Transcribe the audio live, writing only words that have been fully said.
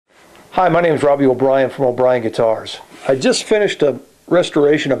Hi, my name is Robbie O'Brien from O'Brien Guitars. I just finished a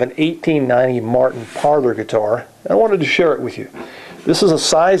restoration of an 1890 Martin parlor guitar, and I wanted to share it with you. This is a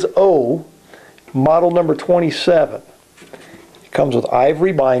size O, model number 27. It comes with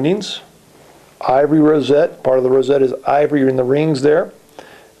ivory bindings, ivory rosette. Part of the rosette is ivory in the rings there.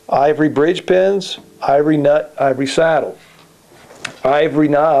 Ivory bridge pins, ivory nut, ivory saddle. Ivory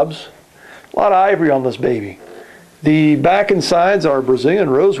knobs. A lot of ivory on this baby. The back and sides are Brazilian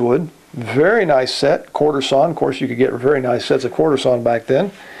rosewood. Very nice set, quarter sawn. Of course, you could get very nice sets of quarter sawn back then.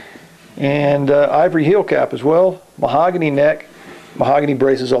 And ivory heel cap as well. Mahogany neck, mahogany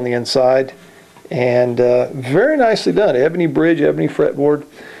braces on the inside. And very nicely done. Ebony bridge, ebony fretboard.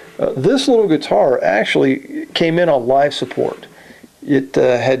 This little guitar actually came in on life support. It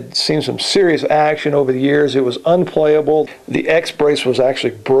had seen some serious action over the years. It was unplayable. The X brace was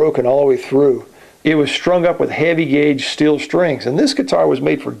actually broken all the way through. It was strung up with heavy gauge steel strings, and this guitar was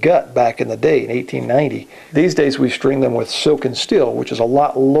made for gut back in the day in 1890. These days we string them with silk and steel, which is a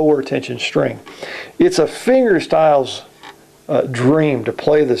lot lower tension string. It's a fingerstyle's dream to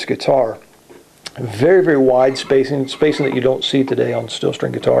play this guitar. Very, very wide spacing that you don't see today on steel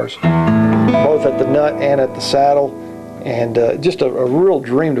string guitars, both at the nut and at the saddle, and just a real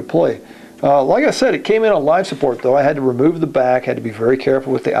dream to play. Like I said, it came in on life support though. I had to remove the back, had to be very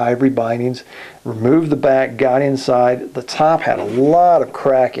careful with the ivory bindings. Removed the back, got inside. The top had a lot of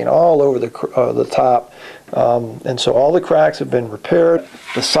cracking all over the top. And so all the cracks have been repaired.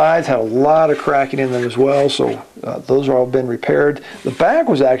 The sides had a lot of cracking in them as well, so those are all been repaired. The back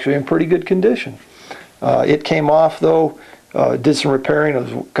was actually in pretty good condition. It came off though, did some repairing. There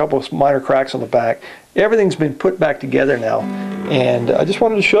was a couple of minor cracks on the back. Everything's been put back together now, and I just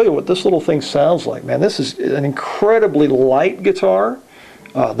wanted to show you what this little thing sounds like. Man, this is an incredibly light guitar.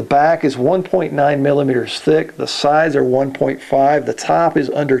 The back is 1.9 millimeters thick. The sides are 1.5. The top is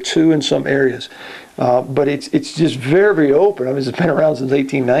under 2 in some areas. But it's just very, very open. I mean, it's been around since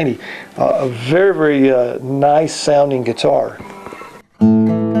 1890. A very, very nice sounding guitar.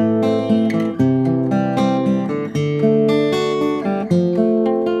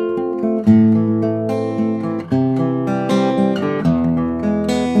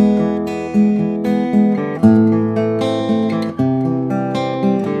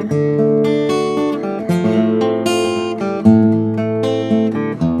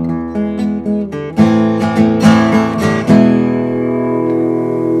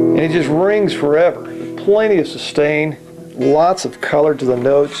 And it just rings forever. Plenty of sustain, lots of color to the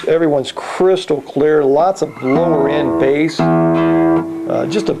notes. Everyone's crystal clear, lots of lower end bass.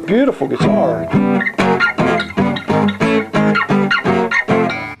 Just a beautiful guitar.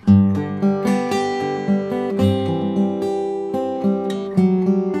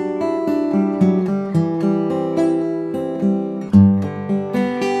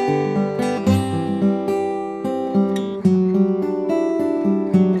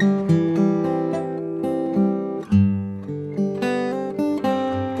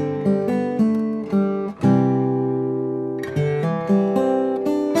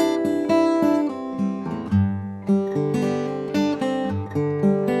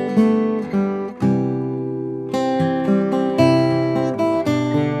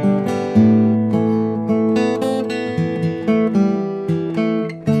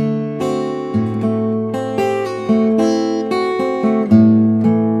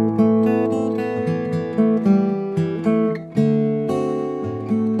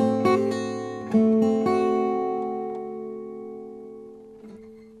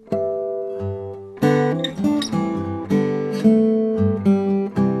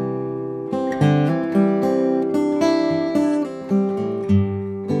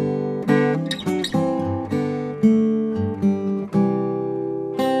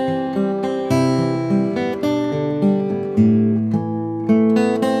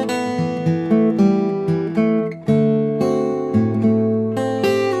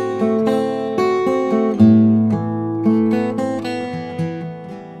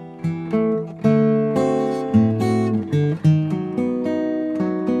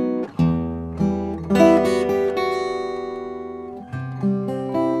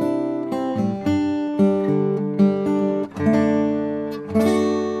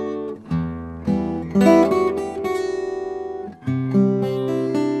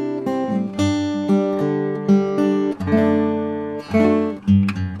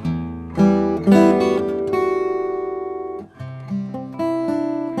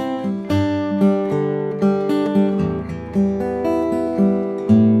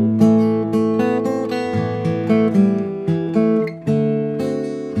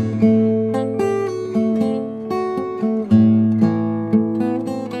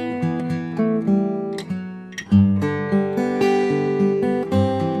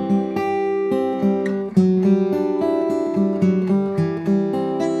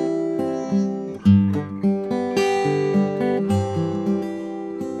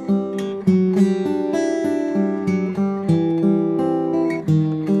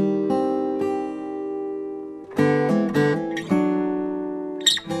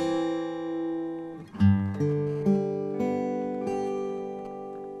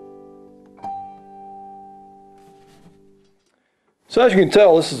 So as you can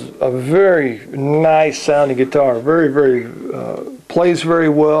tell, this is a very nice sounding guitar. Plays very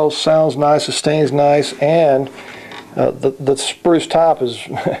well, sounds nice, sustains nice, and the spruce top is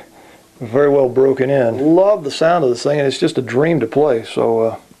very well broken in. Love the sound of this thing, and it's just a dream to play.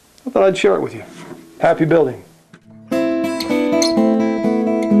 So I thought I'd share it with you. Happy building.